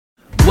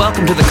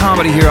Welcome to the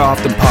Comedy Here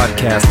Often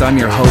podcast. I'm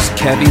your host,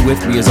 Kevy.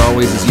 With me, as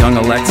always, is young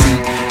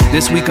Alexi.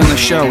 This week on the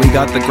show, we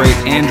got the great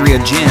Andrea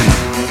Jin.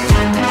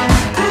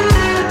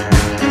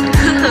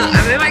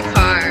 I'm in my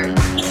car.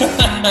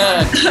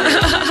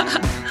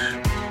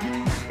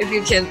 If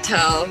you can't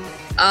tell.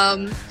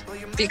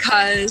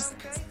 Because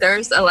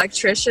there's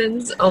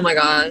electricians. Oh my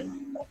god.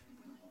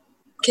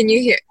 Can you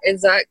hear?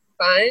 Is that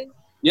fine?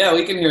 Yeah,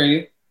 we can hear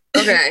you.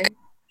 Okay.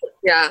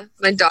 Yeah,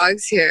 my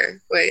dog's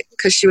here. Wait,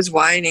 because she was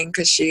whining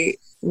because she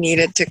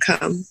needed to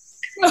come.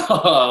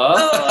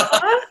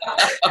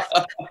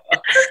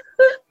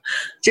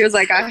 She was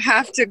like, I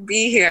have to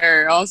be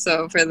here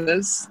also for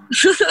this.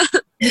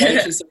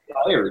 She's so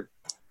tired.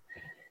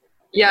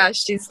 Yeah,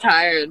 she's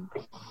tired.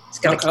 She's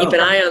got to keep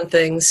an eye on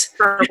things.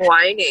 From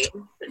whining.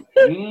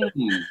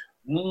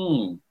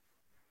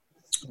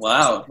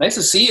 Wow. Nice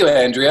to see you,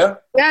 Andrea.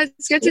 Yeah,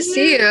 it's good to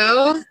see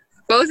you.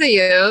 Both of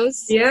you.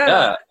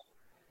 Yeah.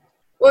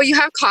 Well, you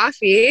have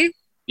coffee.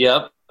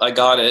 Yep, I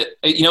got it.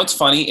 You know what's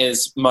funny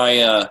is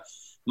my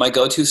my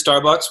go-to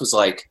Starbucks was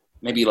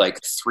maybe it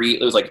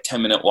was like a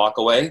 10-minute walk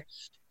away.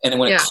 And then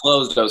when it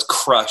closed, I was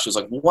crushed. I was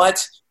like,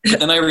 what?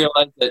 But then I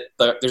realized that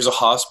there's a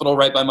hospital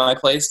right by my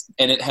place,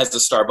 and it has the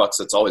Starbucks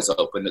that's always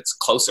open. It's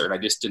closer, and I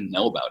just didn't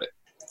know about it.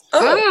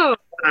 Oh.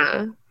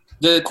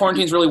 The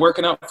quarantine's really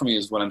working out for me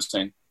is what I'm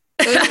saying.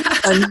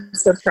 I'm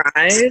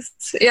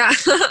surprised. Yeah.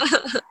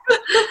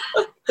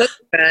 That's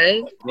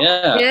good.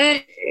 Yeah.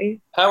 Yay.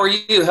 How are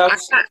you?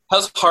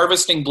 How's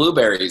harvesting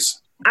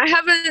blueberries? I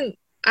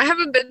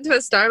haven't been to a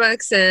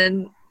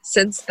Starbucks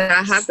since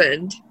that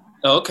happened.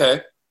 Oh,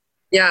 okay.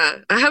 Yeah,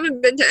 I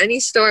haven't been to any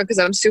store because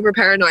I'm super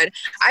paranoid.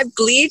 I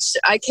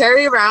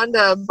carry around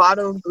a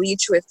bottle of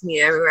bleach with me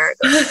everywhere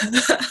I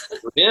go.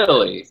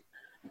 Really?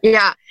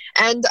 Yeah,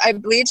 and I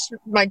bleached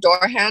my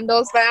door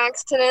handles by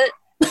accident.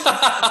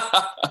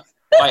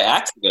 By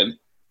accident?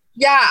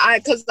 Yeah,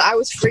 because I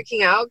was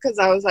freaking out because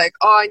I was like,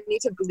 oh, I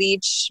need to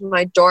bleach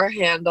my door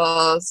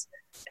handles.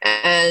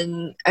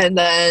 And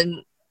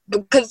then,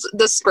 because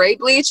the spray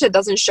bleach, it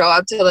doesn't show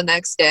up till the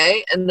next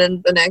day. And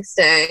then the next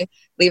day,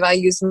 Levi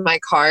used my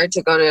car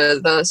to go to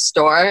the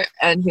store.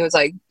 And he was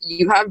like,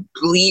 you have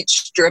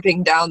bleach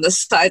dripping down the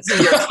sides of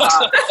your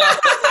car.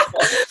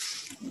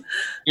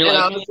 You're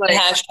like,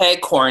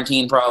 hashtag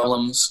quarantine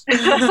problems.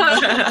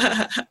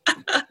 Because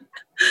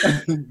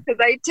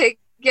I take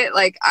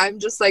it I'm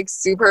just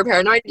super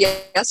paranoid.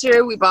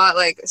 Yesterday we bought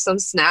some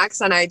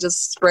snacks and I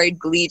just sprayed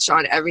bleach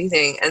on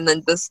everything, and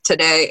then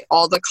today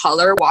all the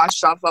color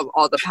washed off of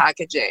all the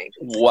packaging.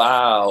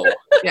 Wow.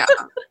 Yeah.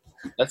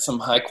 That's some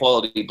high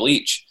quality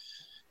bleach.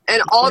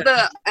 And all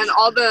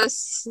the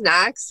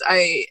snacks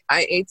I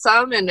ate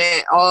some, and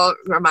it all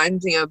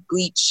reminds me of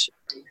bleach.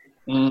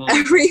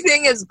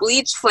 Everything is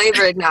bleach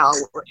flavored now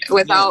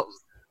without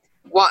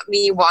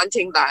me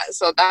wanting that,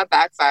 so that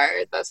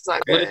backfired. That's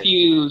not good. What if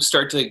you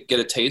start to get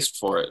a taste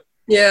for it?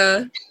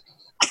 Yeah,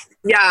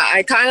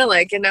 I kind of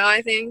like it now,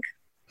 I think.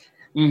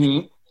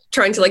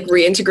 Trying to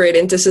reintegrate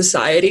into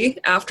society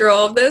after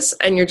all of this,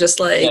 and you're just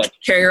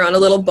carrying around a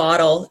little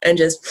bottle and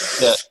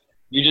just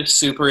you're just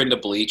super into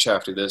bleach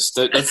after this.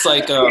 That's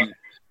like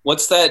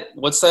what's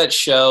that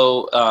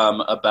show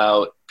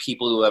about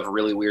people who have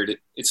really weird,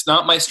 it's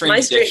not My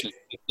Strange Addiction.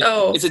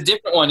 It's a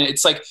different one.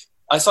 It's like,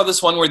 I saw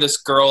this one where this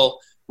girl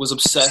was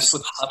obsessed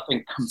with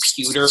huffing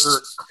computer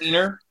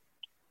cleaner.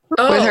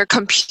 With her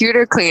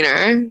computer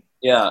cleaner.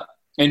 Yeah.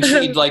 And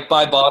she'd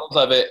buy bottles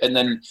of it, and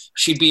then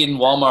she'd be in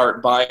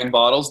Walmart buying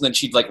bottles, and then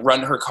she'd run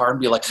to her car and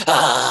be like,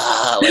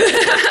 ah.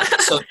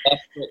 So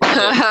that's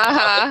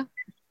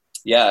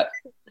yeah.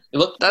 It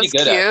looked pretty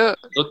good. It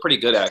looked pretty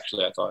good,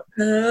 actually, I thought.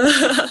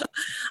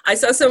 I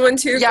saw someone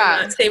too from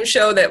that same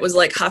show that was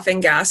huffing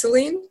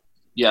gasoline.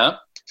 Yeah.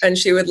 And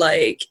she would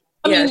she'd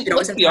always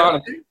let's be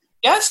honest.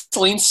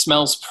 Gasoline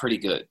smells pretty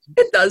good.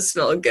 It does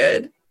smell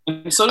good.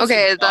 So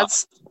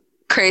that's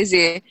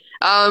crazy.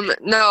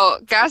 No,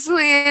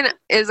 gasoline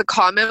is a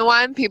common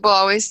one. People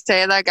always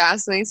say that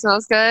gasoline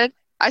smells good.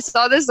 I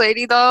saw this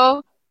lady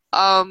though.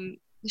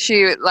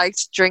 She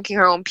liked drinking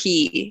her own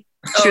pee.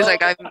 She was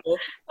like, I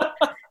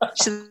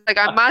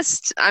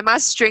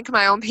must drink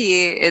my own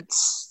pee.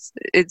 It's.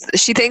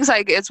 She thinks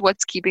it's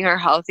what's keeping her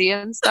healthy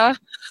and stuff.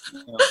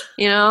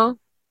 You know.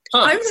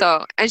 Huh.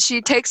 So, and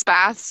she takes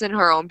baths in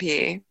her own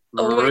pee.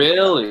 Oh,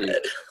 really?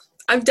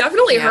 I've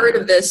definitely heard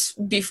of this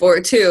before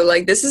too.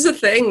 This is a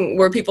thing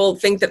where people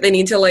think that they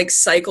need to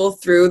cycle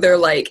through their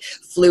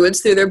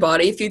fluids through their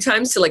body a few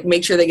times to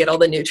make sure they get all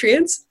the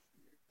nutrients.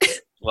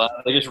 Well,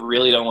 they just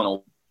really don't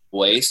want to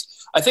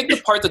waste. I think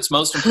the part that's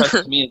most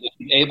impressive to me is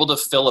being able to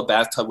fill a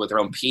bathtub with their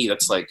own pee.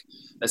 That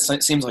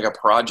seems like a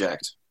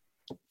project.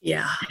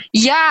 Yeah.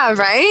 Yeah,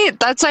 right?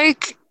 That's a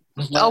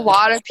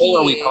lot of pee.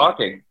 What are we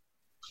talking?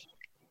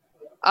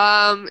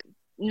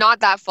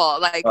 Not that full.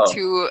 If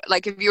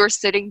you were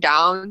sitting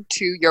down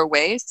to your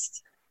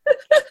waist.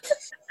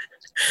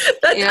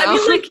 I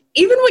mean,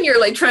 even when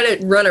you're trying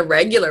to run a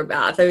regular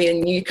bath, I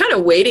mean, you're kind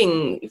of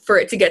waiting for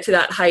it to get to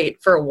that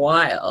height for a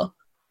while.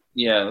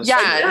 Yeah.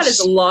 That is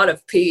a lot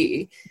of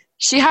pee.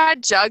 She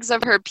had jugs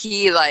of her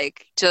pee,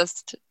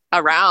 just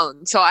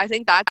around. So I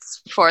think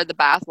that's for the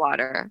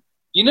bathwater.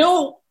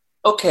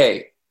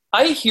 Okay,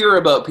 I hear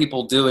about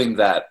people doing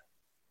that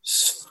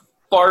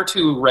far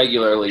too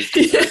regularly.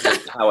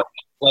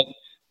 Like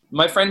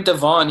my friend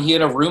Devon, he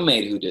had a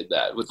roommate who did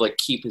that, would like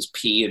keep his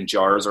pee in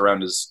jars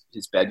around his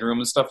bedroom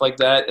and stuff like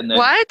that. And then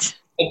what?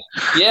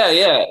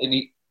 Yeah,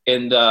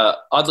 and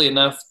oddly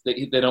enough,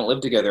 they don't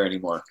live together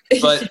anymore.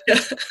 But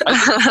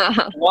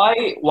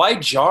why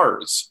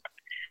jars?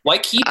 Why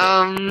keep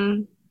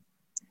it?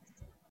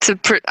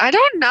 I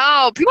don't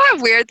know. People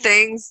have weird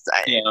things.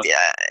 Yeah.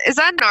 Is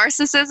that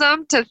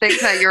narcissism to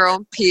think that your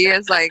own pee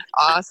is like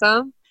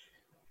awesome?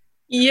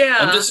 Yeah.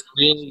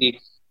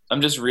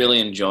 I'm just really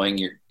enjoying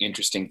your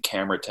interesting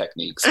camera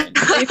techniques. Me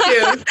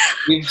too.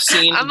 We've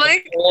seen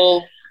the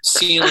whole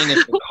ceiling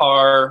of the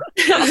car.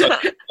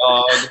 The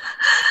dog.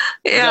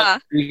 Yeah.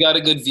 We got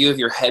a good view of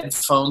your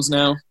headphones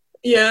now.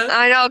 Yeah.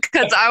 I know,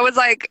 because I was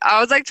like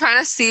trying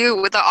to see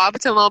with the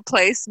optimal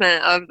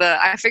placement of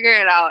I figured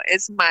it out.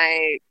 It's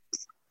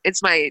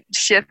my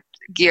shift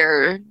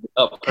gear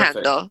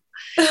handle.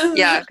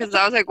 Yeah, because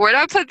I was like, where do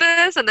I put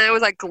this? And then it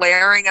was like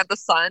glaring at the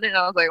sun, and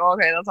I was like,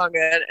 okay, that's not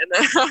good. And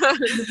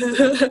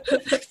then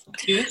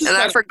and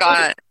I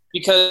forgot.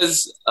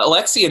 Because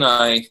Alexi and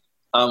I,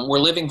 we're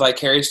living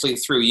vicariously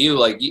through you.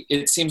 Like,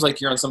 it seems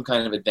like you're on some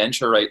kind of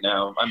adventure right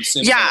now. I'm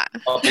assuming a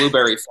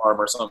blueberry farm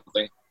or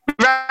something.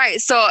 Right.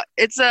 So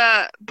it's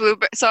a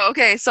blueberry.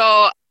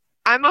 So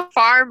I'm a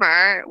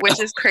farmer, which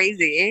is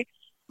crazy.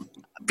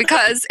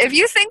 Because if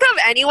you think of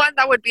anyone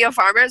that would be a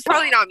farmer, it's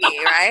probably not me,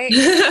 right?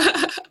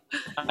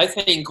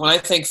 When I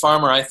think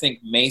farmer, I think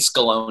Mace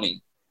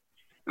Galone.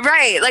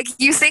 Right. Like,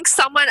 you think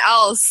someone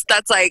else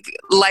that's like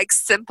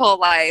simple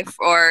life,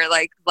 or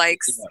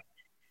likes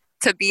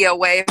to be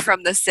away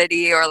from the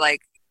city, or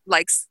like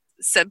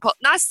simple,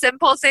 not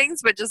simple things,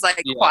 but just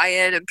like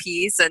quiet and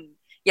peace. And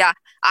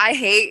I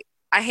hate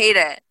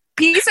it.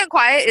 Peace and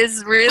quiet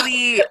is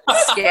really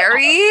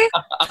scary.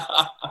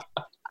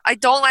 I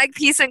don't like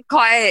peace and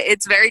quiet.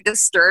 It's very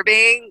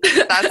disturbing.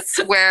 That's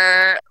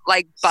where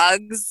like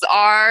bugs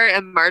are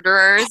and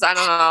murderers. I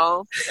don't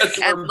know. That's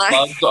where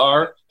bugs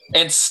are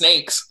and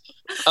snakes.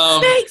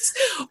 Snakes.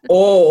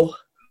 Oh.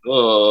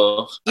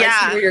 Yeah.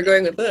 I see where you're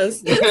going with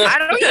this. I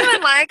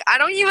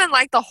don't even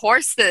like the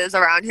horses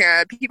around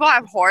here. People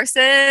have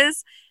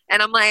horses,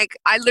 and I'm like,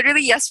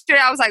 yesterday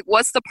I was like,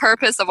 what's the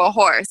purpose of a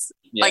horse?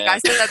 Yeah. Like, I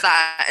said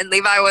that, and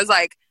Levi was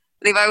like,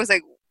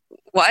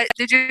 what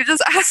did you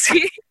just ask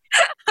me?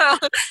 I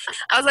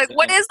was like,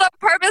 what is the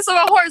purpose of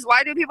a horse?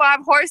 Why do people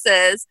have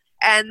horses?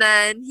 And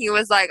then he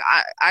was like,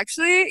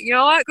 actually, you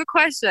know what? Good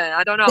question.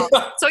 I don't know.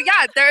 So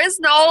yeah, there is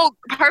no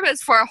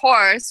purpose for a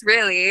horse,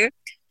 really.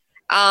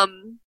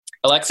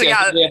 Alexia,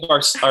 I think we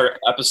have our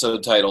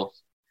episode title.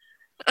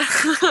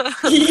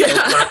 Yeah.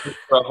 No purpose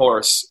for a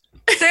horse.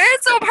 There is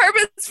no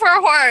purpose for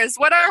a horse.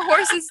 What are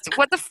horses?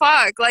 What the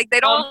fuck? Like, they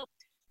don't...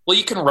 well,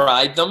 you can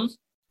ride them.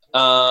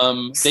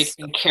 They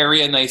can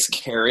carry a nice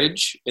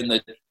carriage in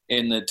the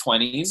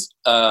 20s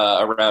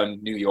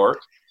around New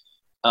York.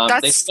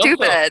 That's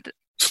stupid.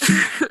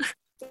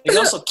 They can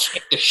also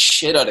kick the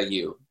shit out of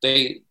you.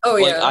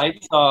 I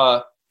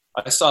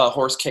saw a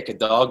horse kick a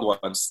dog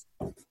once.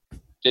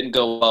 Didn't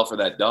go well for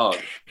that dog.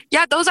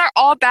 Yeah, those are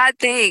all bad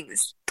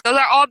things. Those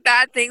are all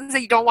bad things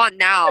that you don't want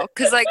now.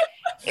 Because like,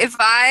 if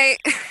I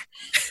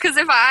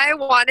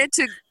wanted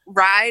to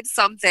ride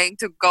something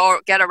to go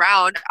get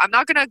around, I'm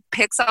not gonna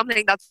pick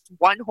something that's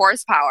 1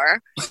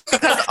 horsepower,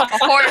 because a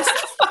horse.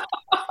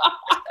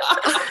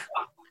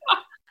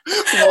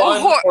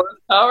 1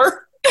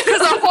 horsepower.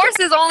 Because a horse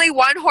is only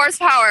 1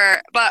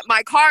 horsepower, but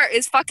my car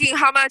is fucking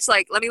how much?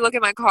 Like, let me look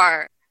at my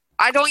car.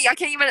 I don't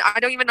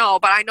even know,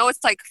 but I know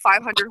it's like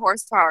 500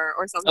 horsepower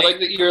or something. I like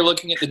that you're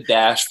looking at the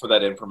dash for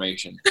that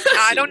information.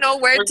 I don't know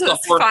where to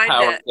find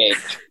it.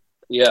 Gauge.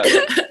 Yeah.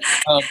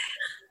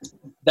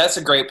 That's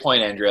a great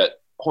point, Andrea.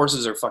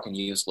 Horses are fucking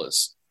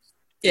useless.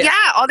 Yeah,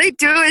 all they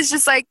do is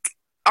just like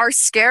are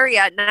scary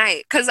at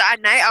night. Because at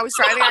night, I was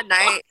driving at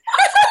night.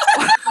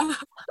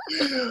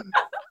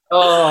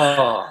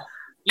 Oh.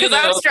 Because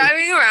I was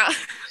driving around.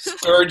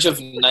 Scourge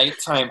of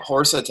nighttime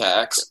horse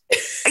attacks.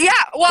 Yeah,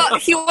 well,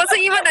 he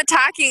wasn't even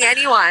attacking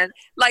anyone.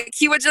 Like,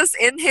 he was just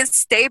in his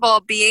stable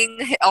being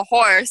a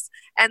horse.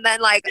 And then,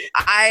 like,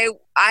 I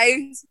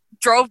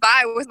drove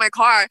by with my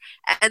car,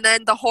 and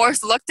then the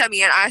horse looked at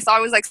me, and I thought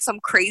it was, like, some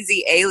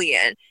crazy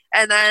alien.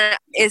 And then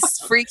it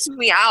freaked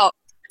me out.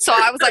 So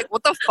I was like,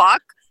 what the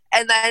fuck?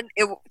 And then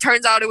it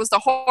turns out it was the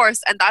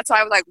horse. And that's why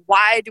I was like,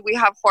 why do we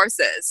have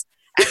horses?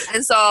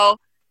 And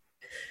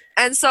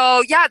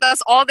so, yeah,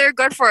 that's all they're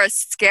good for, is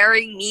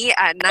scaring me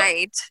at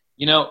night.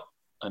 You know,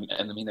 I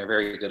mean, they're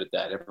very good at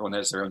that. Everyone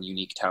has their own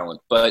unique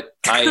talent. But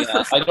I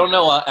don't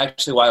know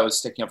actually why I was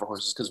sticking up for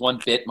horses, because one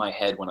bit my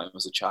head when I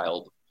was a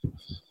child.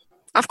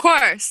 Of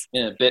course.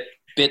 Yeah, bit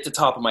the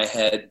top of my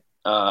head.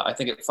 I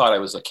think it thought I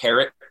was a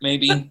carrot,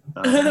 maybe.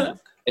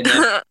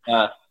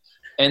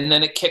 And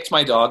then it kicked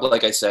my dog,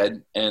 like I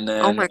said. And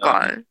then, oh, my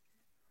God.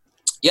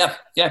 Yeah,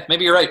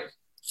 maybe you're right.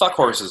 Fuck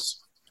horses.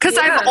 Because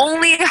I've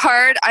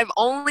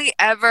only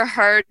ever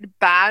heard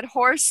bad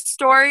horse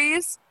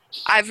stories.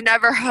 I've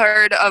never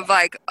heard of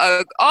like,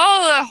 a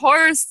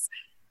horse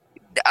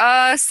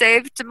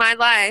saved my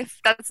life.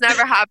 That's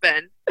never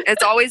happened.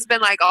 It's always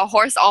been like a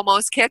horse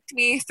almost kicked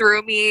me,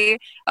 threw me,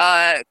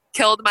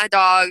 killed my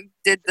dog,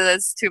 did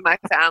this to my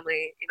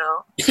family, you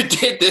know. You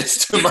did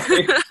this to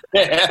my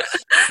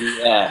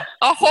yeah.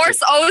 A horse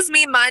owes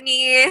me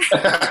money.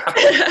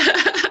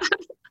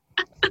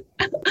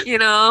 You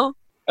know?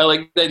 I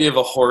like the idea of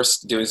a horse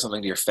doing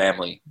something to your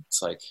family.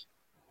 It's like,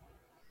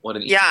 what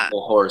an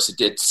evil horse.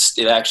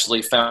 It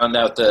actually found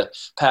out the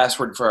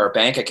password for our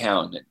bank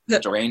account.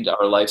 It drained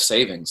our life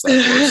savings,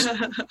 that horse.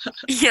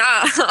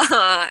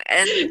 Yeah.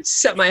 And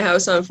set my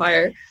house on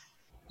fire.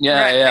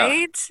 Yeah,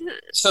 right? yeah.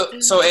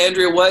 So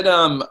Andrea, what,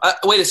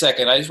 wait a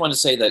second. I just want to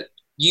say that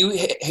you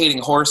hating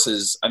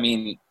horses, I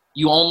mean,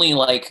 you only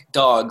like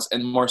dogs,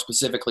 and more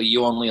specifically,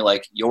 you only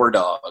like your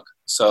dog.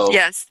 So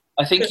yes.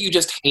 I think you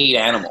just hate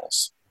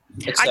animals.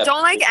 I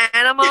don't like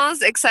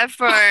animals except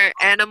for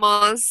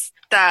animals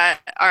that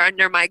are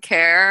under my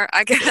care,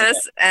 I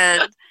guess.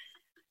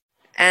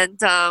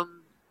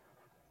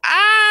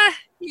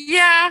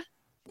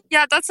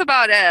 Yeah, that's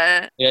about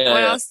it. Yeah.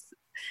 What else?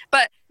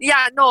 But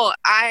yeah, no,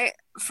 I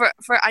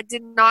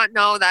did not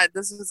know that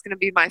this was gonna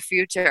be my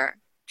future.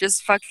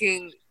 Just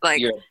fucking like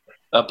you're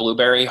a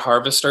blueberry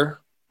harvester.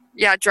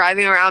 Yeah,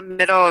 driving around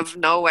middle of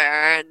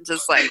nowhere and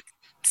just like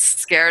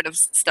scared of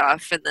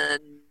stuff, and then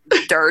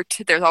dirt.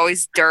 There's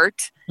always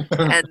dirt,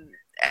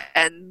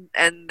 and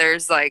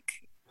there's like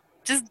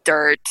just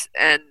dirt,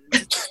 and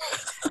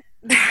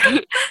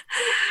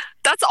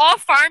that's all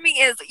farming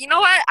is. You know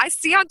what? I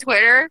see on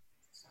Twitter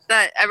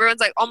that everyone's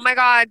like, "Oh my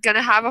god,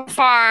 gonna have a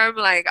farm!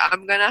 Like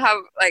I'm gonna have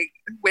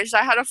wish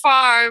I had a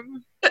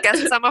farm.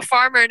 Guess I'm a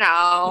farmer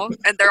now."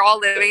 And they're all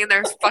living in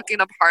their fucking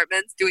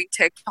apartments doing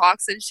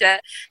TikToks and shit.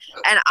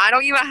 And I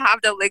don't even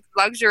have the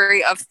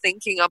luxury of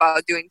thinking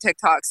about doing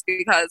TikToks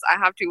because I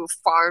have to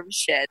farm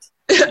shit.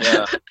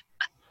 Yeah.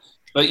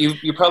 But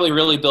you're probably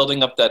really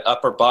building up that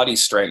upper body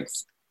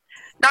strength.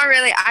 Not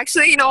really.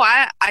 Actually, you know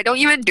what? I don't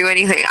even do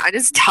anything. I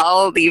just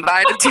tell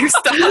Levi to do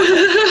stuff.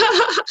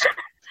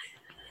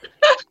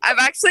 I've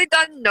actually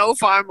done no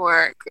farm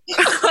work.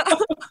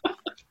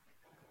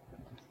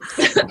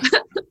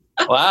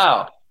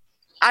 Wow.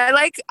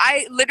 I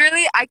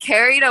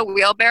carried a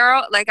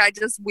wheelbarrow. Like I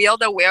just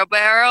wheeled a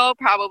wheelbarrow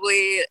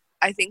probably,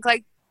 I think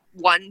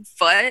 1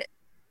 foot.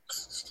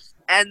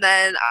 And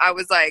then I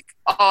was like,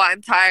 "Oh,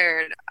 I'm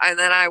tired." And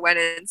then I went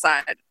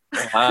inside.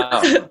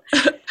 Wow.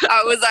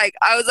 I was like,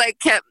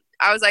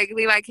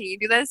 "Levi, can you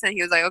do this?" And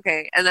he was like,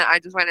 "Okay." And then I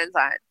just went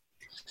inside.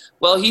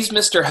 Well, he's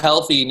Mr.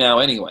 Healthy now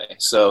anyway,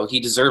 so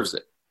he deserves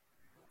it.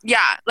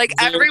 Yeah,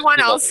 everyone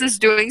else is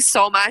doing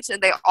so much,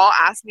 and they all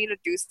asked me to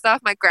do stuff.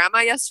 My grandma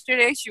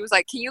yesterday, she was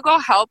like, "Can you go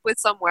help with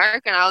some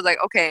work?" And I was like,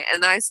 "Okay."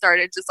 And then I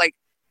started just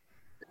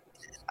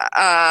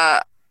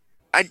I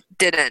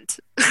didn't.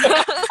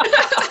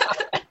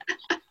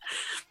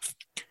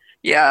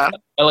 Yeah.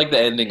 I like the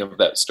ending of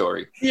that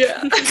story.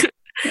 Yeah.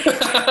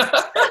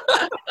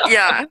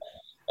 Yeah.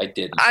 I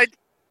didn't. I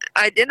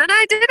didn't.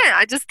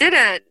 I just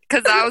didn't.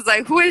 Because I was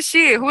like, who is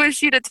she? Who is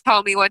she to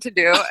tell me what to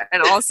do?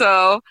 And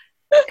also,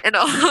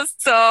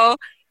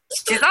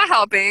 she's not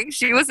helping.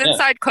 She was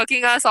inside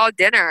cooking us all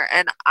dinner.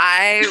 And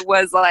I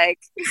was like,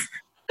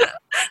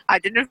 I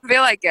didn't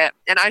feel like it.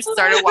 And I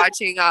started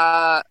watching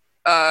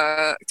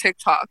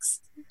TikToks.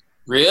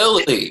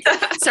 Really?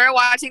 Started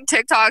watching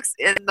TikToks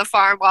in the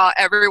farm while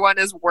everyone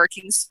is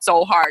working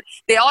so hard.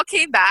 They all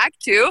came back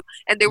too,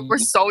 and they were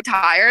so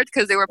tired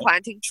because they were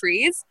planting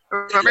trees.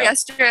 Remember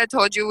yesterday I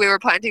told you we were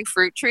planting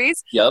fruit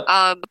trees? Yep.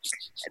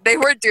 They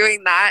were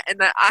doing that, and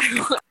then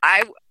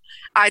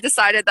I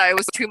decided that it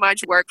was too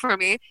much work for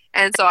me,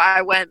 and so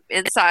I went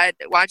inside,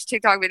 watched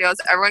TikTok videos.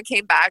 Everyone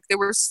came back. They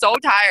were so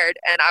tired,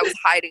 and I was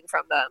hiding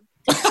from them.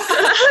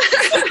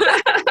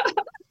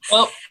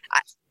 Well,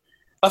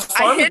 a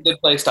farm is a good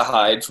place to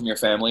hide from your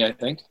family, I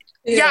think.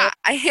 Yeah,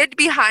 I hid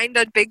behind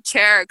a big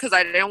chair because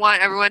I didn't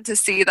want everyone to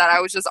see that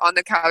I was just on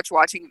the couch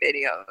watching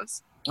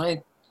videos.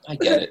 I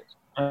get it.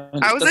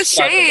 I was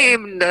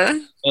ashamed.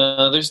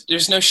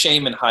 There's no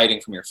shame in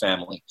hiding from your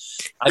family.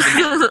 I've been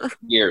doing it for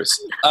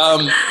years.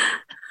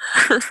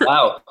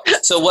 Wow.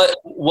 So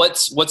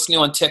what's new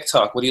on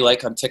TikTok? What do you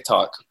like on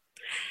TikTok?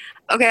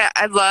 Okay,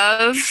 I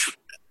love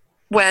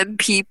when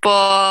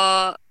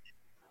people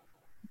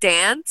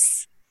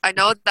dance. I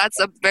know that's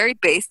a very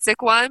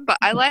basic one, but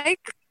I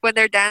like when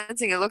they're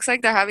dancing. It looks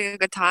like they're having a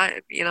good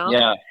time, you know?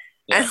 Yeah.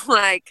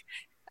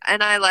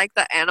 And I like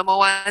the animal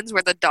ones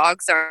where the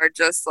dogs are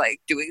just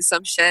doing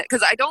some shit.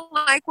 Because I don't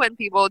like when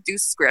people do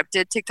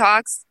scripted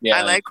TikToks. Yeah.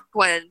 I like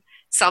when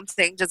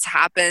something just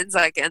happens,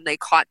 and they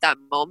caught that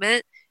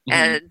moment. Mm-hmm.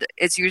 And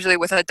it's usually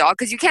with a dog.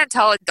 Because you can't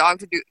tell a dog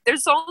to do...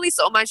 There's only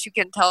so much you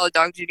can tell a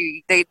dog to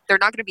do. They're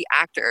not going to be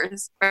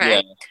actors,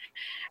 right? Yeah.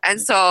 And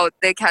so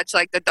they catch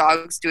the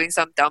dogs doing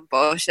some dumb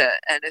bullshit,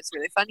 and it's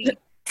really funny.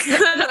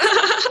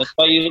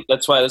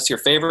 That's why that's your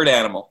favorite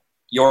animal.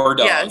 Your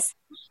dog. Yes.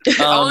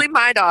 Only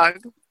my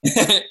dog.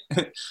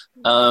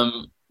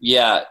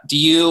 Yeah. Do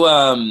you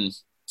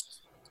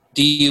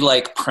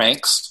like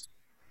pranks?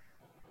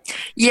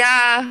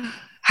 Yeah.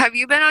 Have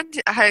you been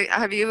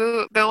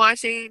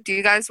watching? Do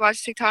you guys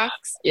watch TikToks?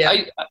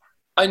 Yeah.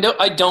 I know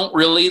I don't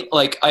really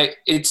like.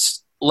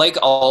 It's like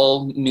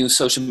all new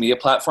social media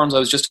platforms. I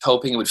was just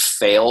hoping it would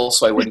fail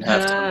so I wouldn't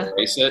have to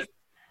embrace it.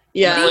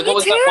 Yeah. Like, what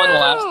was that one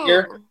last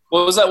year?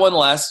 What was that one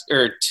last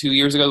or 2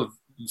 years ago?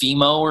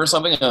 Vimo or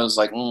something? And I was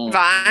like,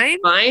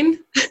 Vine?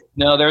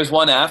 No, there was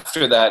one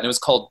after that, and it was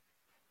called.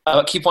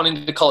 I keep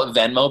wanting to call it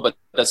Venmo, but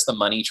that's the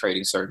money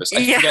trading service.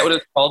 I forget what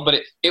it's called, but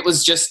it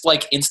was just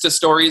like Insta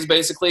stories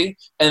basically,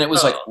 and it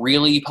was like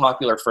really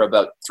popular for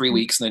about 3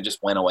 weeks, and then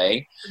just went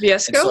away.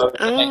 Viesco? So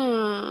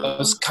I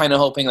was kind of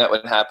hoping that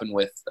would happen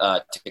with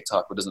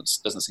TikTok, but doesn't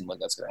seem like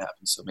that's going to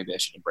happen. So maybe I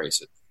should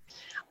embrace it.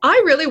 I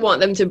really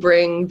want them to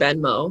bring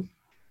Venmo.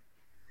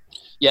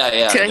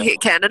 Yeah. To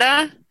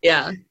Canada?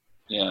 Yeah.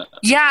 Yeah.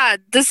 Yeah,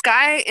 this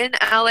guy in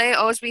LA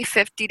owes me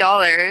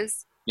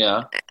 $50.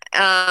 Yeah.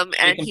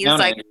 And he's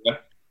like, Andrea.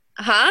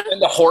 huh?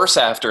 And the horse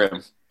after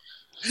him.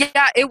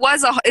 Yeah,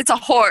 it's a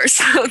horse.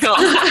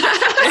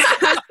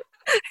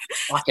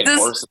 Fucking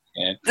horses,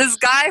 man. This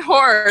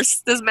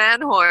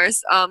man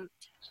horse.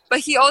 But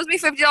he owes me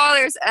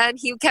 $50, and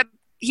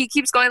he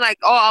keeps going like,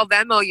 oh, I'll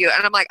Venmo you,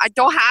 and I'm like, I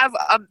don't have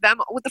a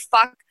Venmo. What the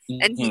fuck?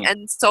 Mm-hmm.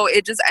 And so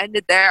it just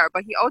ended there.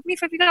 But he owed me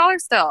 $50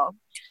 still.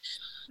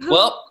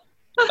 Well,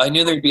 I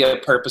knew there'd be a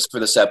purpose for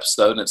this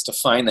episode, and it's to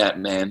find that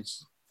man.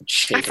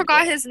 I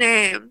forgot his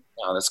name.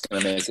 Oh, that's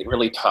going to make it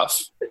really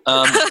tough.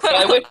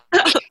 I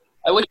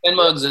wish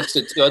Venmo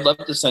existed, too. I'd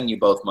love to send you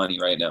both money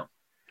right now.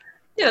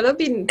 Yeah, that'd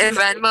be... In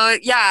Venmo,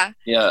 yeah.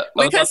 Yeah.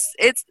 We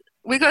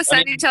could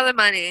send each other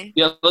money.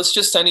 Yeah, let's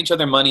just send each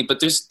other money. But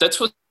that's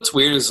what's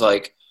weird is,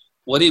 like,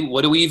 what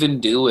do we even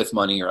do with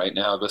money right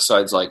now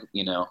besides, like,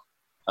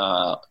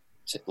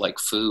 like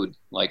food,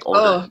 like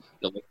order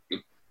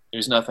delivery?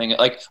 There's nothing.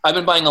 Like, I've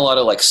been buying a lot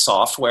of, like,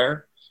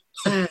 software.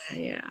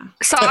 Yeah.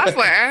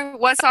 Software?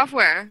 What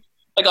software?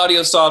 Like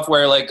audio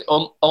software, like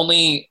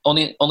only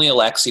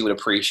Alexi would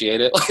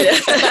appreciate it.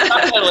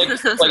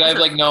 like I have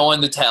like no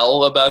one to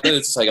tell about it.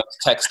 It's like I'll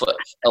text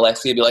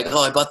Alexi and be like,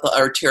 "Oh, I bought the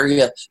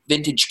Arteria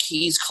vintage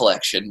keys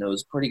collection. It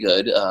was pretty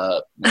good."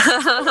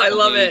 I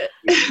love it.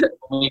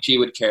 Only she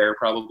would care,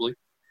 probably.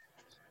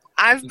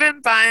 I've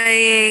been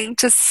buying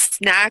just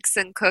snacks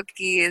and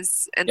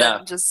cookies and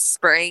then just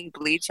spraying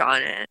bleach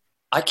on it.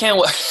 I can't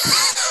wait.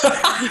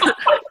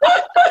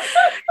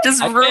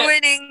 Just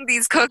ruining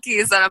these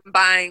cookies that I'm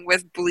buying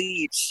with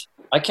bleach.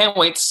 I can't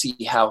wait to see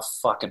how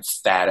fucking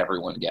fat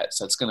everyone gets.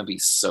 That's going to be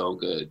so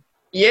good.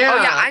 Yeah.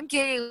 Oh, yeah, I'm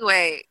gaining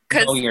weight.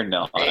 No, you're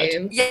not.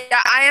 Yeah,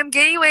 I am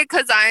gaining weight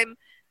because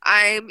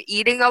I'm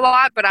eating a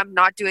lot, but I'm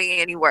not doing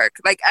any work.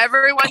 Like,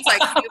 everyone's like,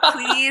 can you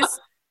please...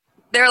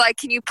 They're like,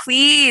 can you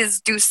please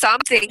do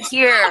something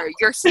here?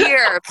 You're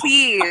here,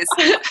 please.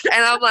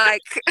 And I'm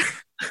like...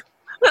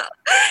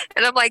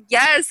 and I'm like,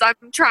 yes,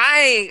 I'm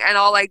trying, and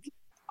I'll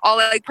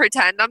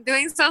pretend I'm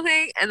doing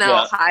something, and then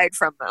I'll hide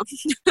from them.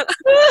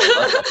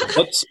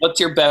 What's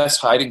your best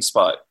hiding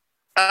spot?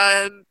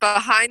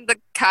 Behind the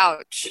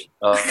couch.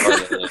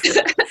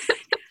 Yeah.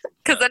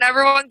 Because then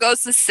everyone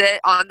goes to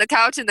sit on the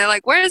couch, and they're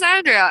like, "Where's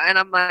Andrea?" And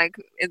I'm like,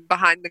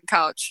 behind the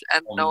couch,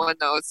 and no one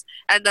knows.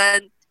 And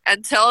then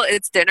until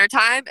it's dinner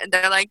time, and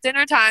they're like,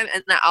 "Dinner time,"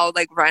 and then I'll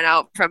like run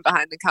out from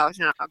behind the couch,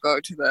 and I'll go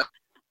to the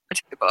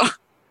table.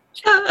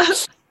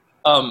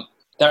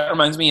 That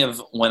reminds me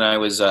of when I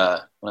was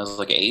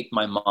like 8.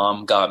 My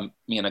mom got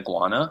me an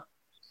iguana.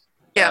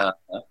 Yeah.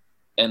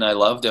 And I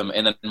loved him.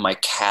 And then my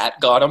cat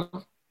got him.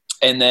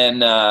 And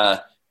then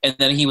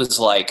he was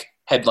like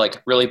had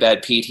like really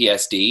bad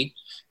PTSD.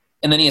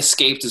 And then he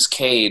escaped his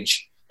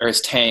cage or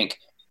his tank.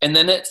 And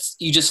then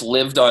you just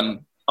lived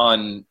on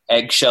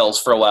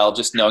eggshells for a while,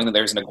 just knowing that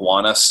there's an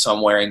iguana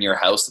somewhere in your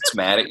house that's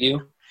mad at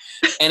you.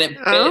 And it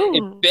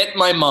bit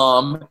my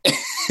mom.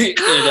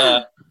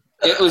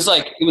 It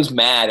was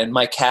mad, and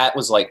my cat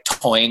was like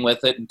toying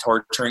with it and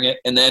torturing it.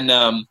 And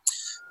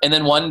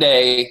then one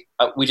day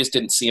we just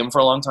didn't see him for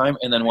a long time.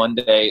 And then one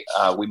day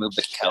we moved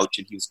the couch,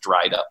 and he was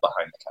dried up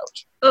behind the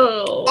couch.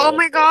 Oh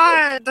my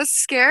god, that's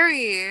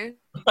scary.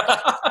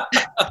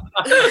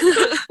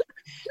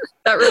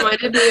 That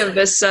reminded me of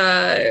this.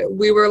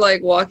 We were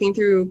like walking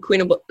through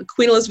Queen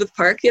Elizabeth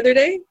Park the other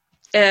day,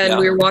 and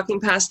we were walking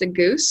past a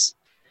goose,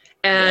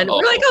 and we're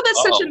like, "Oh,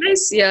 that's such a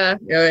nice."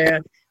 Yeah.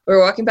 We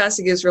were walking past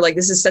the goose. We're like,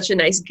 "This is such a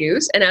nice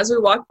goose." And as we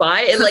walked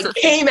by, it like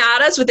came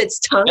at us with its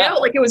tongue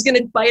out, like it was going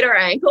to bite our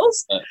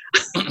ankles. I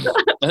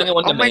think I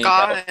went to my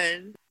god!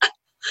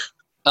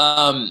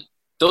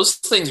 Those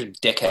things are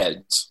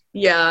dickheads.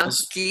 Yeah,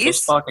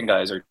 those fucking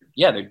guys are.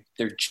 Yeah,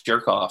 they're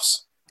jerk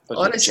offs.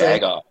 Honestly,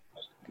 jag off.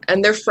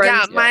 And they're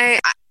friends. My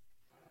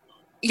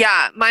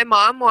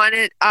mom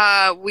wanted.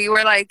 We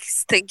were like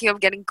thinking of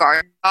getting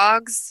guard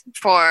dogs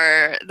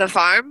for the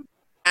farm,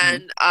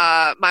 and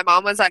my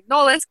mom was like,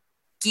 "No, let's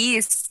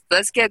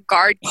get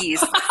guard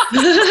geese."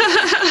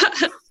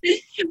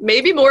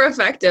 Maybe more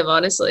effective,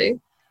 honestly.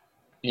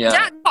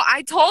 Yeah, no,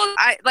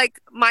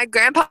 my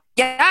grandpa.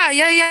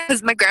 Yeah.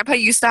 Because my grandpa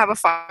used to have a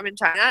farm in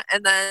China,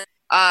 and then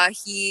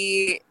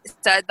he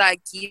said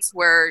that geese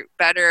were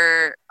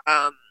better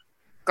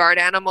guard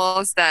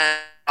animals than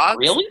dogs.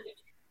 Really?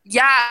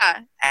 Yeah.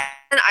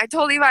 And I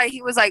told Levi,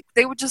 he was like,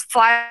 they would just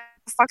fly.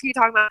 What the fuck are you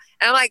talking about?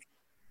 And I'm like,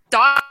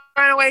 dogs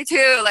ran away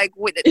too. Like,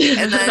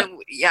 and then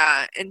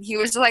and he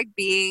was just like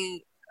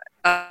being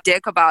a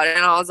dick about it,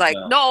 and I was like,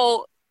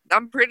 no.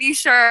 I'm pretty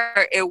sure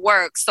it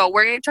works. So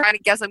we're going to try to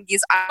get some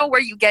geese. I don't know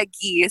where you get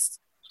geese.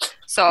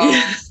 So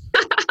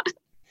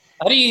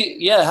how do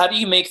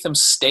you make them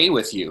stay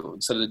with you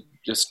instead of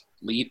just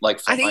leave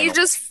like I think you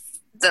just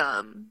feed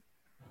them.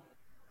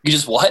 You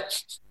just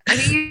what? I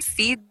think you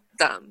feed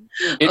them.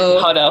 It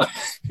cut out.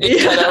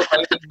 It cut out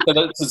right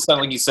to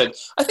sound like you said,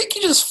 I think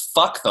you just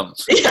fuck them.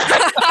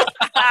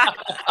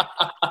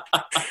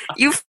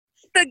 You f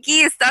the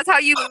geese. That's how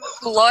you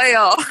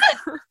loyal.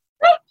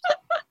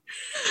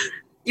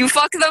 You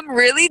fuck them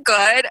really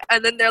good,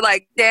 and then they're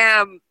like,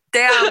 damn,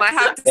 I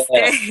have to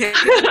stay.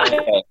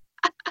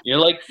 You're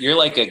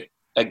like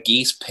a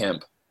geese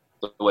pimp,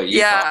 the way you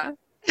talk.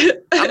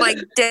 I'm like,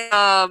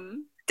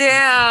 damn.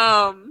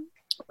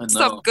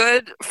 Some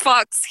good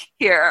fucks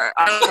here.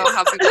 I don't know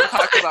how people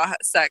talk about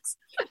sex.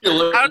 I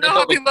don't know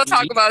how people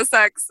talk about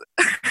sex.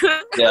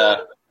 Yeah.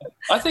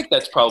 I think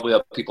that's probably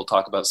how people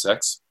talk about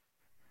sex.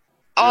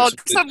 Oh,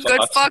 some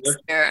good fucks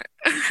here.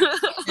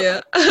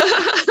 Yeah.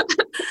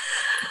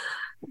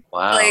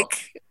 Wow.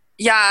 Like,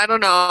 yeah, I don't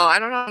know how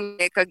to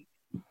make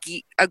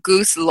a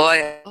goose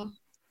loyal.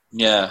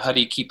 Yeah, how do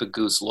you keep a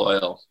goose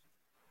loyal?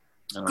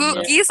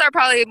 Geese are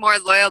probably more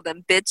loyal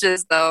than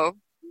bitches, though.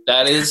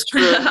 That is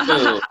true.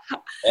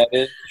 That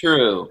is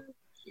true.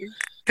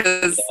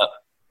 Because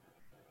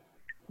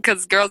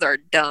girls are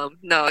dumb.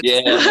 No.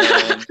 Yeah,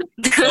 man.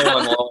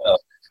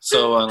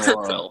 So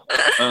unloyal.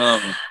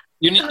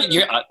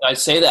 I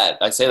say that.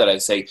 I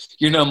say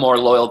you're no more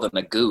loyal than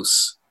a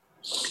goose.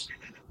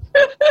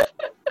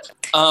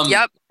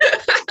 Yep.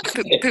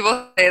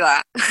 People say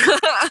that.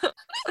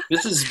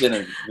 This has been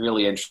a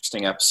really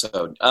interesting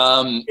episode.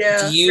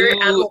 Very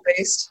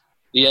animal-based.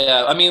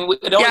 Yeah, I mean,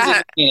 it always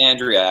is me and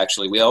Andrea,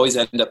 actually. We always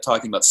end up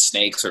talking about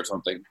snakes or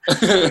something.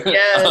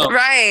 Yeah.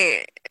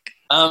 Right.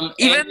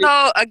 Even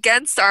though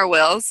against our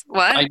wills.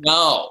 What? I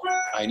know.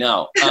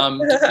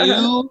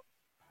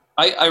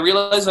 I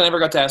realized I never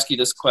got to ask you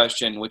this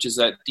question, which is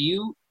that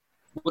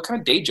what kind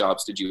of day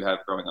jobs did you have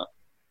growing up?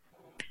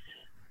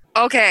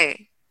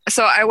 Okay.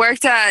 So I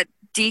worked at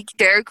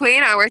Dairy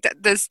Queen. I worked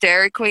at this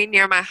Dairy Queen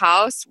near my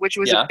house, which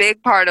was a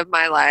big part of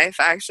my life,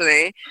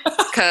 actually.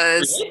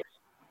 Really?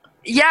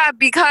 Yeah,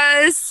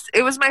 because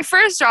it was my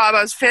first job.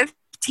 I was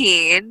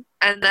 15.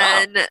 And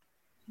then,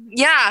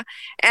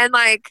 and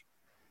like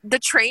the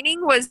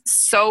training was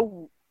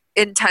so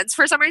intense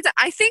for some reason.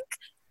 I think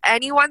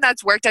anyone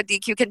that's worked at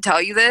DQ can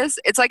tell you this.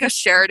 It's like a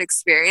shared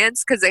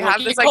experience because they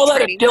have this like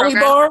training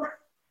program. Bar?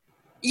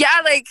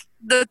 Yeah, like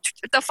the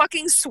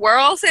fucking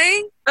swirl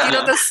thing. You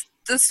know,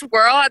 the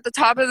swirl at the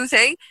top of the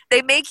thing.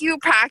 They make you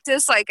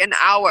practice like an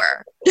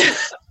hour.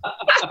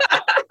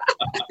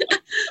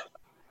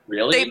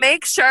 Really? They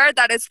make sure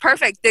that it's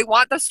perfect. They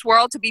want the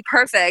swirl to be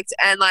perfect,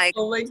 and like.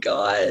 Oh my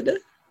god.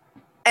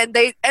 And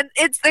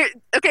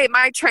okay.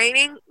 My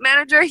training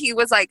manager, he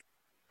was like,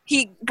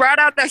 he brought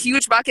out the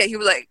huge bucket. He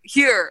was like,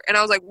 here. And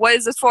I was like, what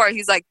is this for?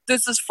 He's like,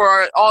 this is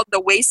for all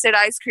the wasted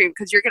ice cream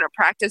because you're going to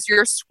practice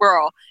your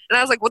swirl. And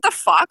I was like, what the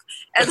fuck?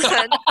 And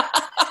then,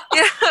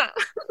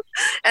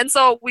 And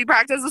so we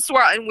practiced the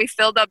swirl and we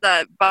filled up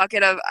the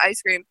bucket of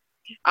ice cream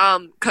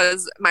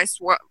because my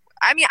swirl,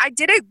 I mean, I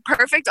did it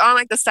perfect on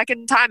like the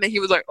second time. And he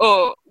was like,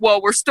 oh,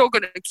 well, we're still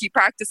going to keep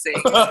practicing.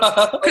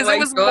 Because it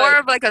was more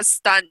of like a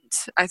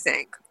stunt, I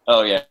think.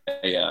 Oh, yeah.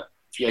 Yeah.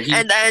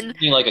 And then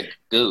like a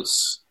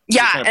goose.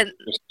 Yeah, and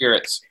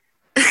spirits.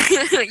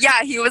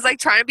 Yeah, he was like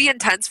trying to be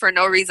intense for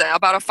no reason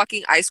about a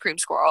fucking ice cream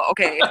squirrel.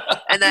 Okay,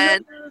 and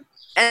then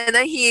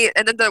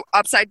the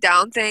upside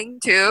down thing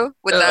too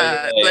with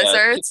the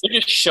blizzards. They're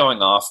just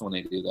showing off when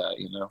they do that,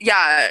 you know.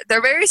 Yeah,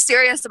 they're very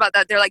serious about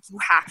that. They're like, you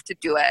have to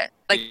do it.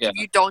 Like, if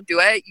you don't do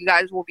it, you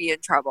guys will be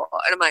in trouble.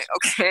 And I'm like,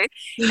 okay.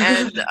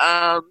 And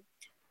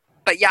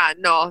but yeah,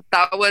 no,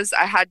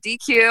 I had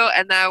DQ,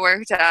 and then I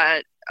worked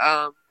at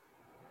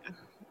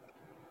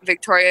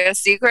Victoria's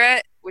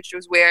Secret, which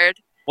was weird.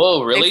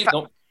 Whoa, really?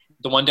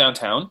 The one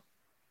downtown?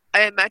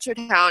 In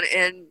Metrotown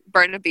in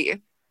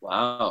Burnaby.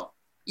 Wow.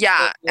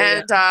 Yeah,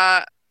 and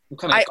I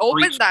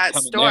opened that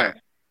store.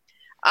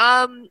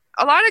 A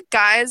lot of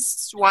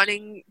guys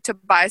wanting to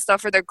buy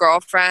stuff for their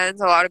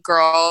girlfriends. A lot of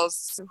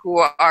girls who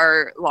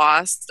are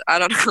lost. I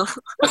don't know.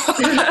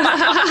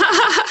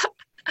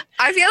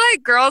 I feel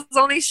like girls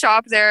only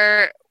shop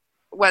there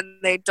when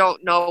they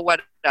don't know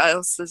what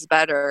else is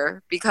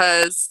better,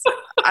 because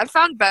I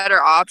found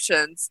better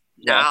options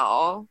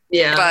now.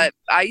 Yeah. But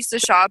I used to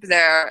shop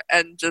there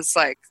and just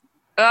like,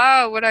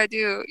 oh, what do I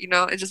do? You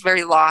know, it's just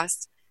very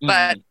lost. Mm-hmm.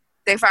 But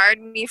they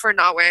fired me for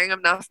not wearing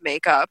enough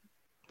makeup.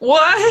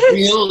 What?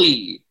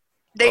 Really?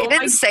 They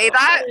didn't say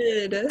that.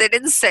 They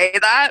didn't say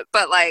that,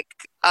 but like,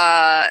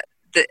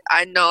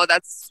 I know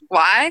that's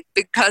why,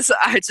 because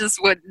I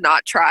just would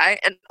not try.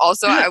 And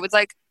also I would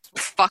like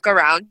fuck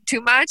around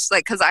too much,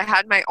 like, because I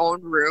had my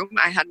own room,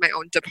 I had my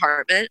own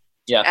department.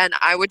 Yeah. And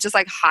I would just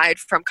like hide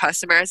from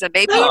customers, and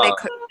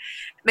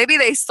maybe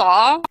they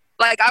saw,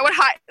 like, I would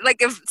hide,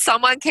 like if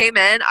someone came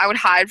in, I would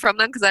hide from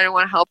them because I didn't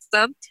want to help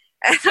them.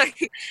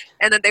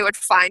 And then they would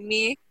find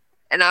me,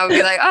 and I would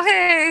be like, oh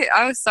hey,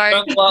 I was sorry.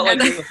 Sounds a lot like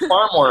the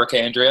farm work,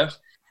 Andrea.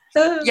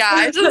 Yeah,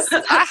 I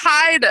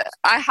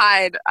hide. I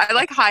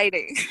like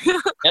hiding.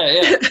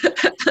 Yeah.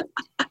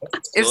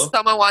 If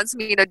someone wants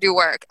me to do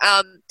work.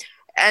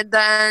 And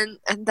then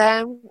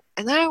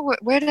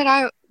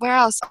where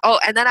else? Oh,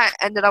 and then I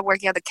ended up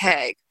working at the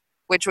Keg,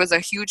 which was a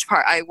huge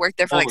part. I worked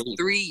there for like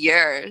 3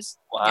 years.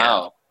 Wow.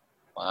 Yeah.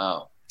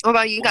 Wow. What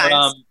about you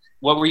guys?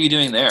 What were you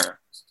doing there?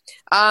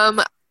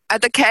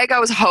 At the Keg, I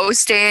was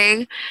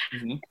hosting,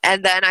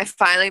 and then I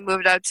finally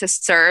moved up to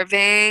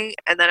serving,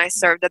 and then I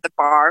served at the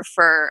bar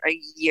for a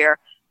year.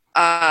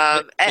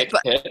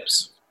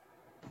 Tips?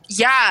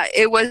 Yeah,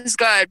 it was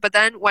good. But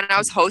then when I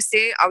was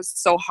hosting, I was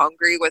so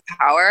hungry with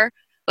power.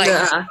 Like,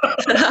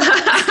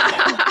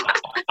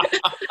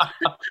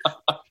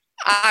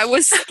 I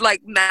was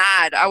like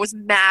mad. I was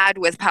mad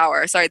with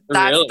power. Sorry,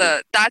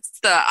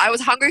 I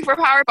was hungry for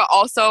power, but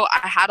also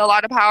I had a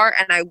lot of power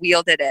and I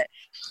wielded it.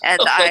 And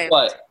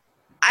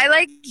I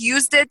like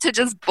used it to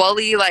just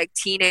bully like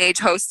teenage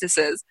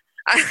hostesses.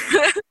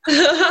 What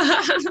did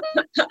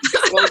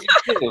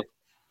you do?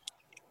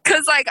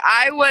 Cause like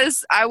I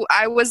was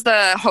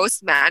the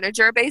host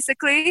manager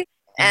basically,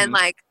 and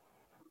like,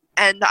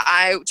 and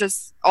I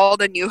just, all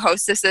the new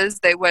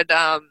hostesses, they would be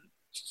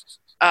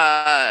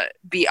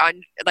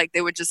on, like they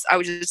would just, I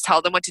would just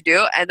tell them what to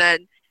do, and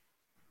then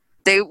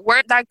they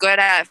weren't that good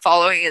at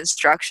following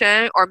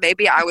instruction, or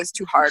maybe I was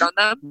too hard on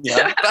them.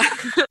 Yeah.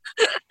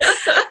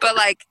 But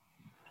like,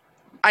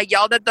 I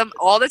yelled at them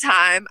all the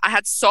time. I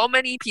had so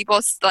many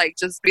people like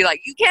just be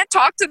like, "You can't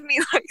talk to me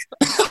like."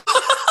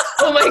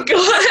 Oh my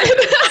god!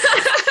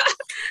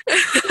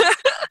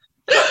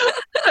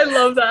 I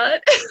love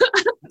that.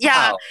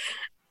 Yeah, wow.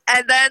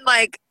 And then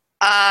like,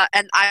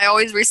 and I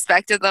always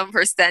respected them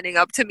for standing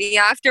up to me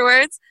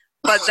afterwards.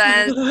 But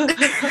then,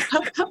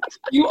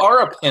 you are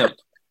a pimp.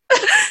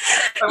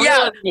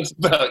 Yeah, it's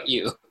about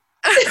you.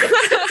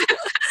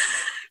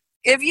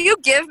 If you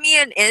give me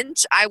an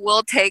inch, I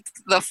will take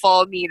the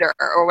full meter,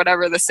 or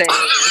whatever the saying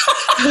is.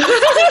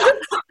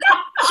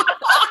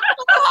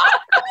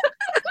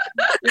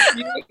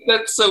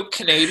 That's so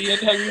Canadian.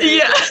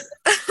 Yeah.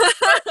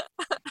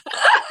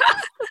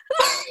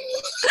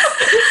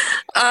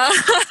 I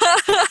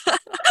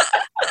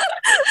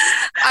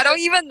don't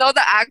even know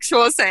the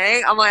actual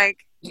saying. I'm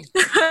like,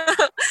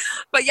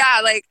 but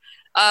yeah, like,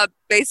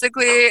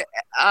 basically,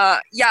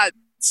 yeah.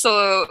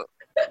 So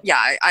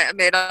yeah, I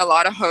made a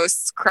lot of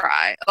hosts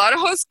cry. A lot of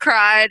hosts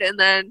cried, and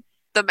then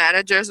the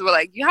managers were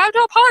like, "You have to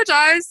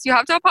apologize. You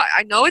have to apologize."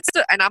 I know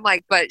and I'm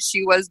like, "But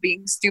she was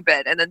being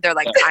stupid." And then they're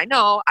like, "I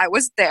know. I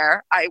was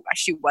there.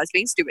 She was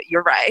being stupid.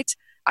 You're right.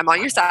 I'm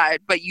on your side,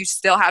 but you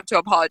still have to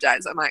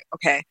apologize." I'm like,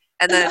 "Okay."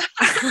 And then,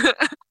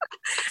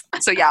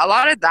 so yeah, a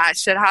lot of that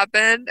shit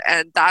happened,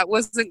 and that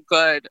wasn't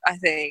good, I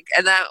think.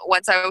 And then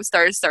once I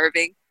started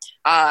serving,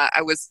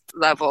 I was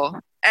level.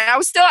 And I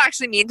was still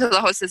actually mean to the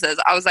hostesses.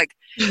 I was like,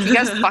 "You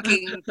guys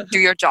fucking do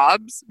your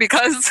jobs,"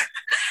 because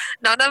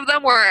none of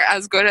them were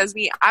as good as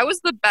me. I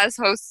was the best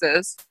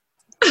hostess.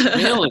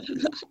 Really?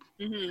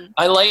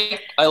 I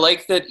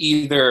like that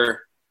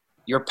either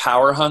you're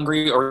power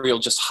hungry or you'll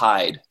just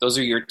hide. Those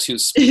are your two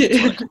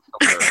speeds.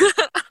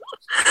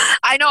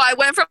 I know. I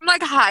went from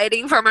like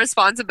hiding from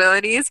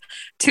responsibilities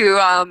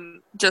to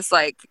just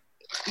like,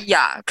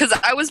 yeah, because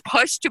I was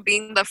pushed to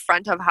being the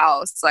front of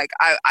house. Like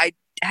I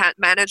had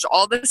managed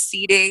all the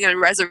seating and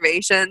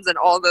reservations and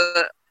all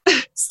the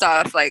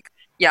stuff. Like,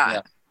 yeah.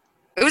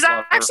 It was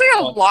actually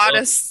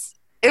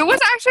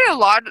a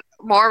lot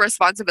more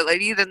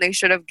responsibility than they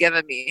should have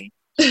given me.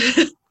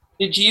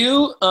 Did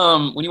you,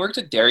 when you worked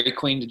at Dairy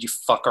Queen, did you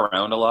fuck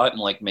around a lot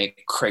and like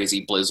make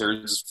crazy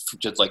blizzards,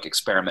 just like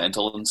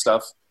experimental and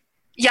stuff?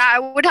 Yeah, I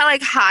would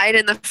like hide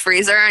in the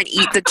freezer and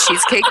eat the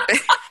cheesecake.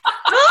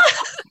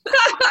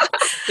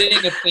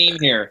 Seeing a theme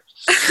here.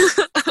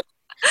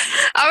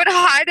 I would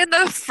hide in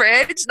the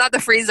fridge, not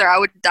the freezer. I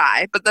would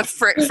die, but the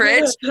fridge.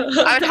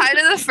 I would hide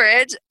in the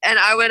fridge, and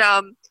I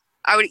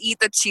would eat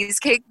the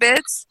cheesecake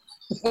bits,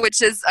 which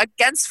is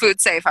against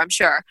food safe, I'm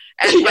sure.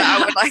 And but I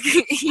would like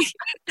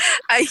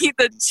I eat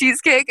the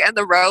cheesecake and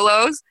the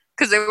Rolos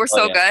because they were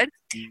so good.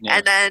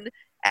 Yeah.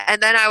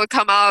 And then I would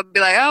come out and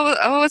be like,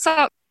 oh, what's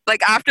up?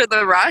 Like after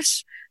the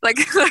rush, like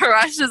the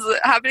rush is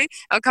happening,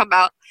 I'll come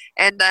out.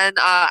 And then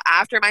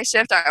after my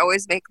shift, I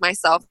always make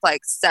myself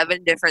like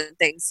 7 different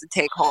things to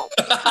take home.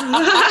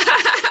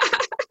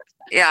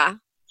 Yeah.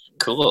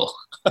 Cool.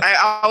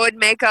 I would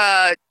make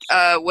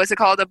what's it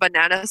called? A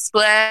banana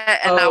split.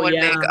 And I would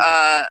make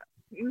I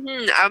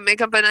would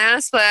make a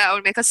banana split. I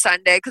would make a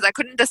sundae because I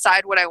couldn't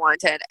decide what I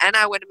wanted. And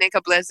I would make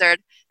a blizzard.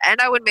 And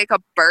I would make a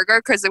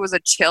burger because it was a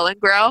chill and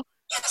grill.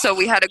 So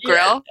we had a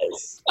grill.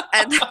 Yes.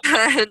 And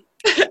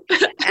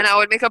and I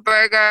would make a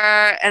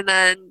burger and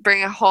then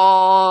bring it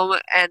home,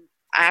 and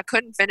I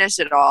couldn't finish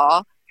it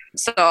all.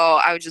 So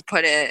I would just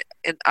put it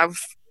in, I would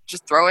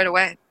just throw it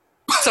away.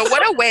 So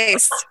what a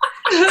waste.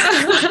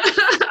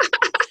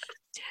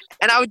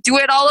 And I would do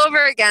it all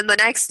over again the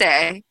next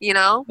day, you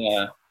know?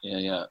 Yeah.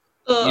 You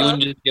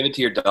wouldn't just give it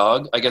to your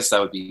dog? I guess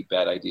that would be a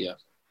bad idea.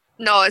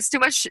 No, it's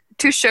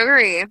too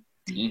sugary.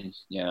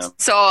 Yeah.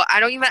 So I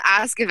don't even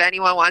ask if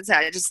anyone wants it.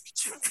 I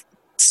just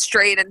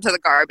straight into the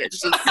garbage.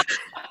 Just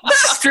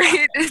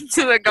straight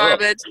into the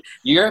garbage.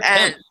 You're a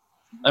pimp.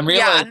 I'm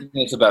realizing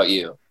it's about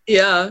you.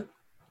 Yeah.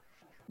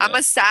 I'm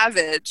a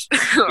savage.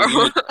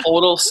 You're a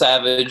total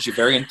savage. You're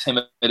very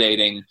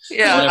intimidating.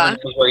 Yeah. No one ever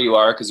knows where you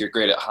are because you're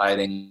great at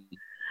hiding.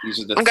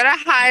 I'm good at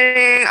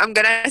hiding. I'm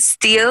good at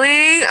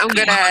stealing. I'm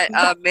good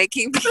at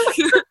making.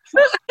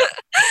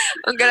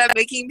 I'm good at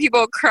making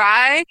people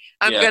cry.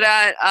 I'm good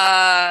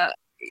at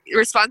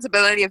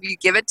responsibility if you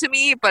give it to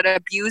me, but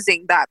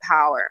abusing that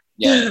power.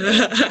 Yeah.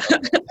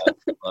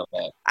 Love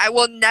that. I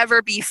will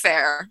never be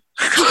fair.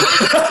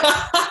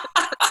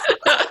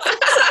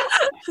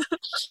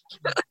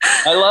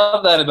 I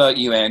love that about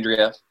you,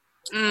 Andrea.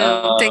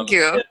 Thank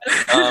you.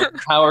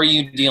 How are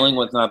you dealing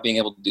with not being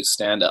able to do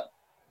stand-up?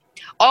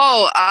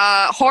 Oh,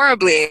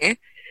 horribly.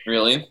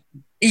 Really?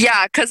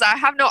 Yeah, because I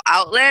have no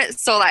outlet.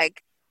 So,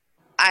 like,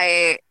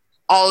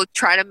 I'll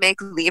try to make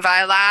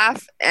Levi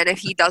laugh, and if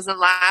he doesn't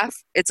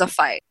laugh, it's a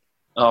fight.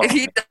 Oh, if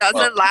he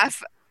doesn't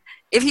laugh,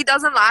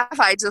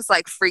 I just,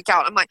 like, freak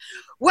out. I'm like,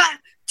 what?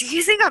 Do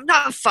you think I'm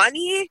not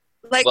funny?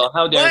 Like, well,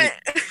 how dare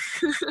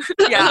you?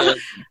 Yeah.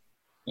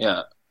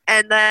 Yeah.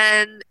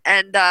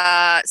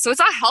 So it's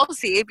not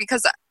healthy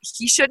because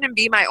he shouldn't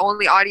be my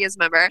only audience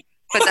member.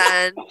 But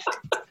then,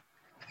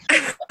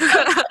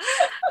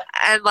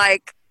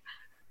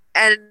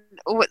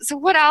 so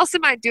what else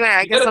am I doing?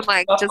 I guess I'm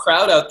like just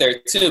crowd out there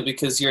too,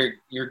 because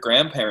your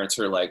grandparents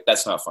are like,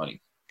 that's not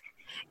funny.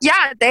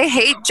 Yeah, they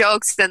hate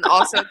jokes, and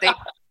also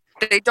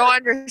they don't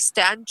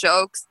understand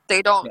jokes.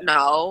 They don't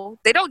know.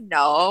 They don't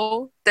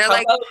know. They're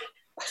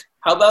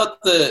how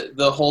about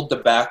the whole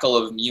debacle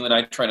of you and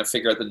I trying to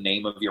figure out the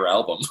name of your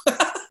album?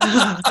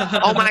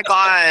 Oh my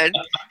God.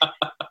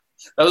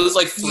 That was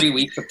like 3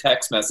 weeks of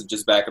text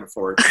messages back and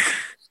forth.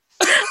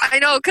 I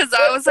know, because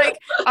I was like,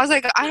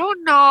 I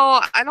don't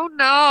know.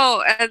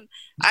 And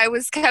I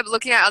kept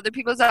looking at other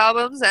people's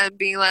albums and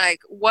being like,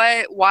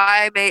 what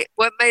made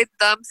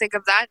them think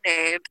of that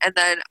name? And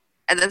then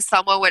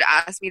someone would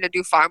ask me to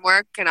do farm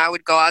work, and I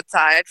would go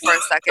outside for a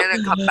second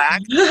and come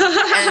back.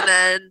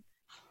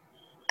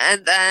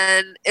 And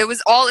then it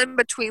was all in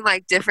between,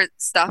 like, different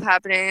stuff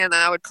happening, and then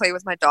I would play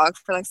with my dog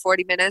for like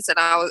 40 minutes, and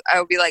I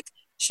would be like,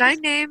 should I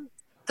name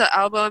the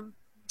album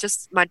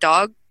just my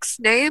dog's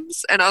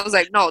names? And I was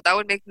like, no, that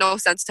would make no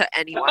sense to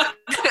anyone.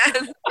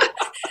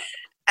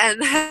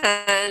 and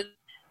then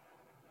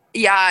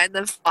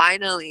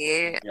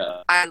finally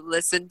I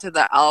listened to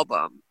the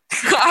album.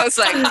 I was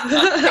like,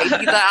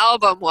 maybe the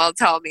album will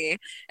tell me.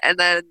 And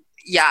then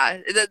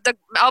the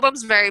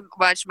album's very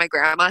much my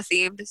grandma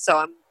themed, so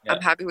I'm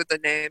happy with the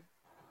name.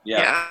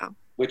 Yeah.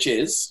 Which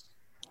is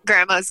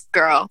Grandma's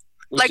Girl.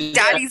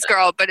 Daddy's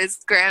Girl, but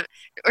it's Grandma's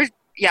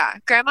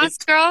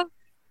Girl.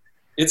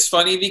 It's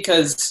funny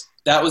because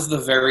that was the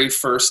very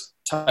first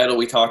title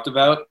we talked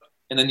about,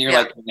 and then you're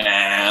like,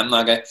 nah, I'm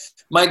not gonna.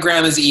 My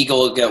grandma's ego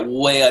will get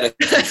way out of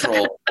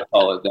control. I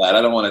call it that.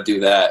 I don't want to do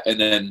that. And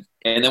then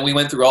we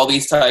went through all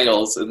these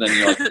titles, and then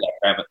you're like,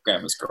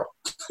 Grandma's Girl.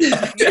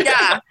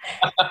 Yeah.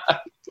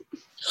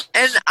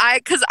 And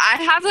because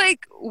I have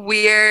like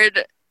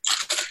weird,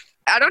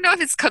 I don't know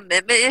if it's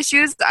commitment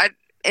issues.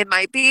 It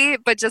might be,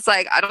 but just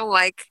like I don't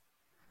like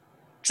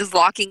just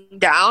locking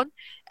down.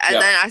 And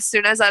then as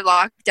soon as I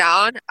lock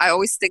down, I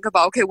always think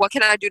about, okay, what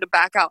can I do to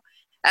back out?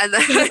 And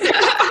then,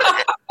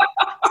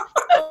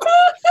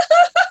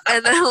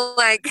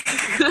 like,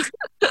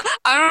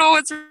 I don't know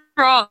what's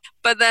wrong.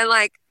 But then,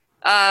 like,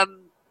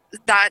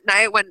 that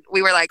night when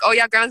we were like, oh,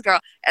 yeah, Grandma's Girl.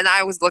 And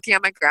I was looking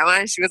at my grandma,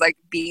 and she was, like,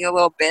 being a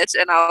little bitch.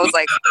 And I was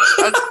like,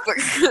 I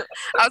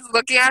was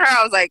looking at her.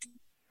 I was like,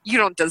 you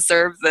don't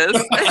deserve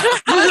this.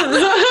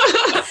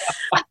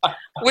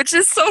 Which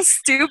is so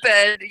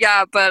stupid.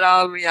 Yeah, but,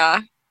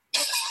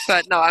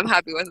 But no, I'm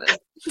happy with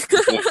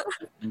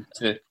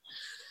it.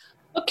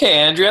 Okay,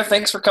 Andrea,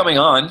 thanks for coming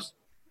on.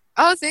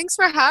 Oh, thanks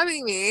for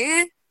having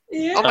me.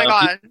 Yeah. Oh my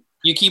God.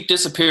 You keep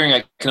disappearing.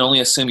 I can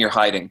only assume you're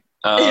hiding.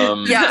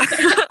 Yeah.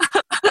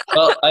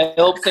 Well, I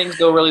hope things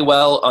go really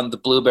well on the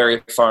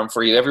blueberry farm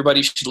for you.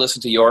 Everybody should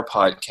listen to your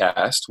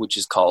podcast, which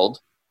is called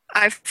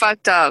I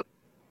Fucked Up.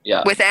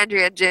 Yeah. With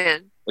Andrea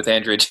Jin. With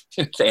Andrea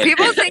Jin.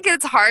 People think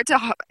it's hard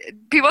to.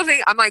 People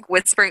think I'm like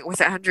whispering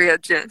with Andrea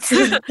Jin.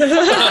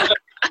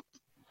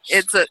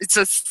 It's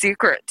a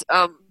secret.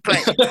 But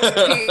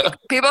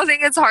people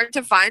think it's hard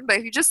to find. But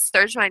if you just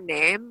search my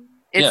name,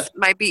 it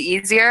might be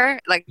easier.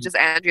 Like just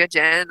Andrea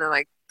Jin and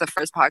like the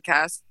first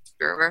podcast.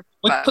 Wherever.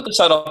 We'll put this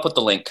out. I'll put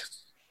the link.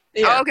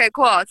 Yeah. Oh, okay,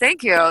 cool.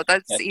 Thank you.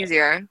 That's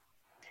easier.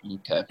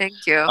 Okay. Thank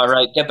you. All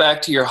right, get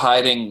back to your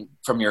hiding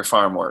from your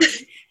farm work.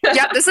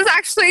 Yeah, this is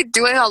actually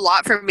doing a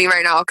lot for me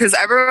right now because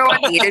everyone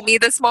needed me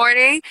this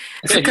morning.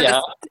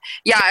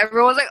 Yeah,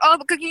 everyone's like, "Oh,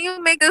 can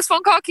you make this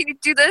phone call? Can you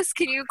do this?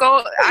 Can you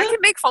go?" I can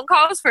make phone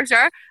calls for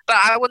sure, but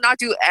I will not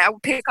do. I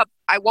won't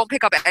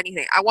pick up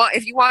anything.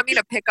 If you want me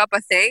to pick up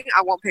a thing,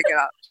 I won't pick it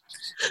up.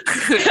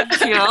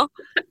 You know,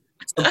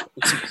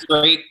 it's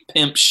great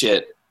pimp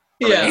shit.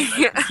 Yeah.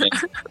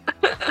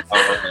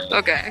 Right.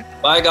 Okay.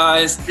 Bye,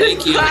 guys.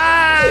 Thank you.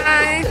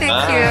 Bye.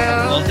 Thank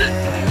you.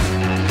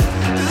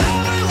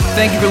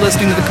 Thank you for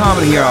listening to the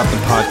Comedy Here Often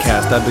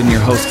podcast. I've been your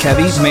host,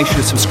 Kevy. Make sure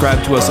to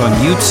subscribe to us on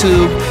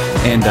YouTube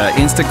and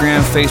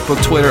Instagram,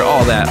 Facebook, Twitter,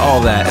 all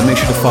that. And make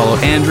sure to follow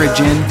Andrea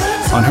Jin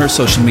on her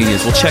social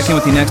medias. We'll check in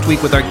with you next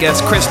week with our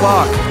guest, Chris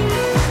Locke.